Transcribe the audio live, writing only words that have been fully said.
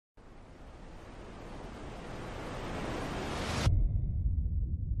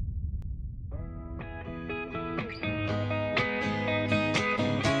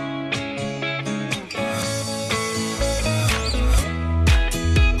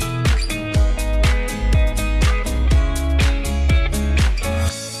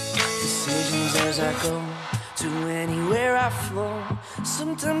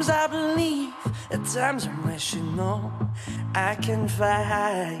Sometimes I believe, at times I'm rational. I can fly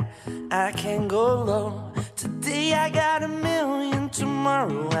high, I can go low. Today I got a million,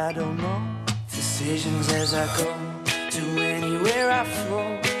 tomorrow I don't know. Decisions as I go, to anywhere I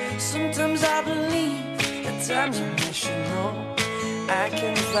flow. Sometimes I believe, at times I'm rational. I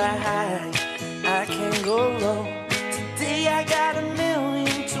can fly high, I can go low. Today I got a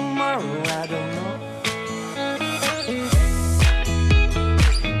million, tomorrow I don't know.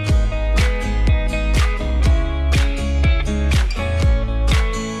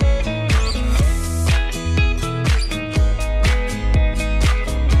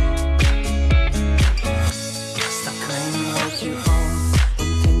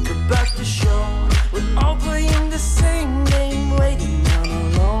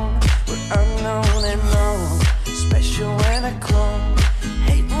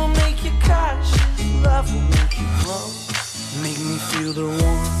 Feel the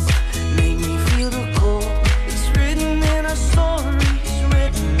warmth, make me feel the cold. It's written in our stories,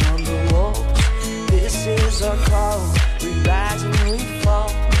 written on the walls. This is our call, we rise and we fall.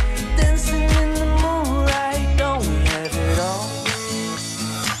 Dancing in the moonlight, don't we have it all?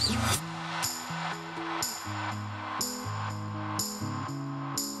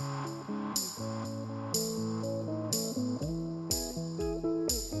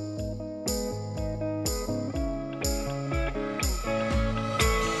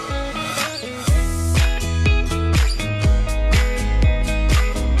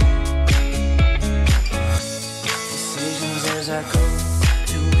 As I go,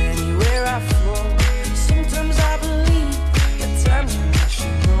 to anywhere I flow. Sometimes I believe, at times I'm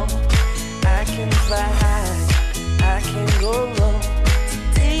rational. I can fly high, I can go low.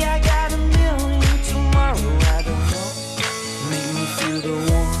 Today I got a million, tomorrow I don't know. Make me feel the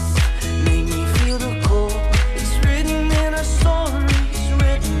warmth, make me feel the cold. It's written in our stories,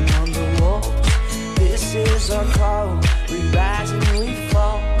 written on the walls. This is our call, we rise and we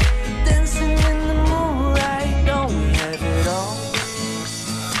fall. Dancing in the moonlight, don't we have it all?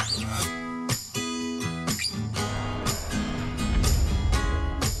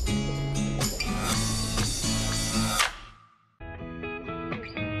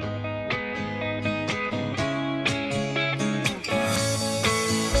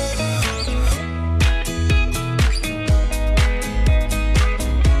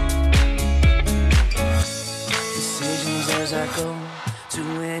 As I go, to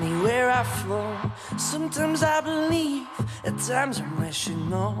anywhere I flow. Sometimes I believe, at times I'm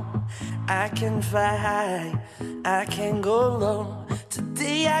rational. I can fly high, I can go low.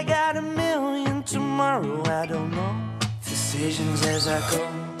 Today I got a million, tomorrow I don't know. Decisions as I go,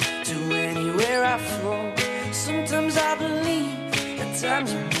 to anywhere I flow. Sometimes I believe, at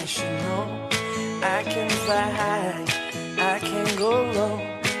times I'm rational. I can fly high, I can go low.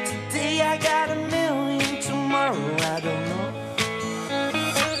 Today I got a million, tomorrow I don't know.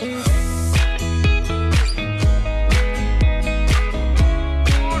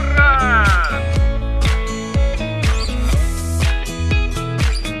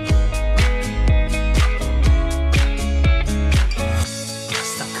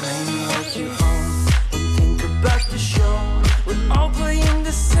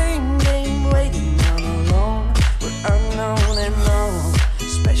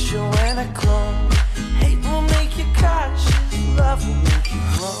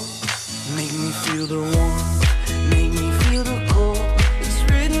 Make me feel the warmth, make me feel the cold. It's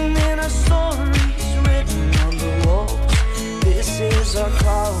written in our stories, written on the walls. This is our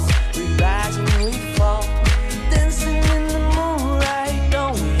call, we rise and we fall. Dancing in the moonlight,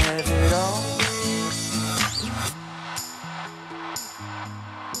 don't we have it all?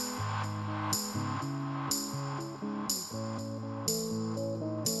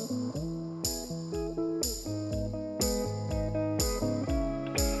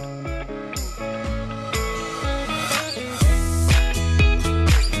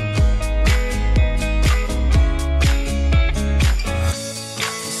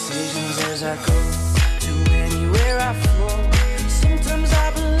 As I go, to anywhere I flow. Sometimes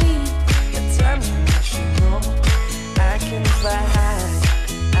I believe, at times I'm rational. I can fly high,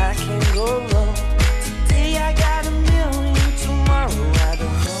 I can go low. Today I got a million, tomorrow I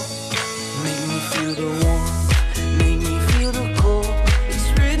don't know. Make me feel the warmth, make me feel the cold. It's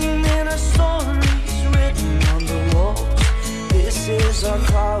written in our stories, written on the walls. This is our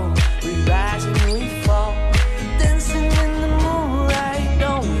call, we rise and we fall.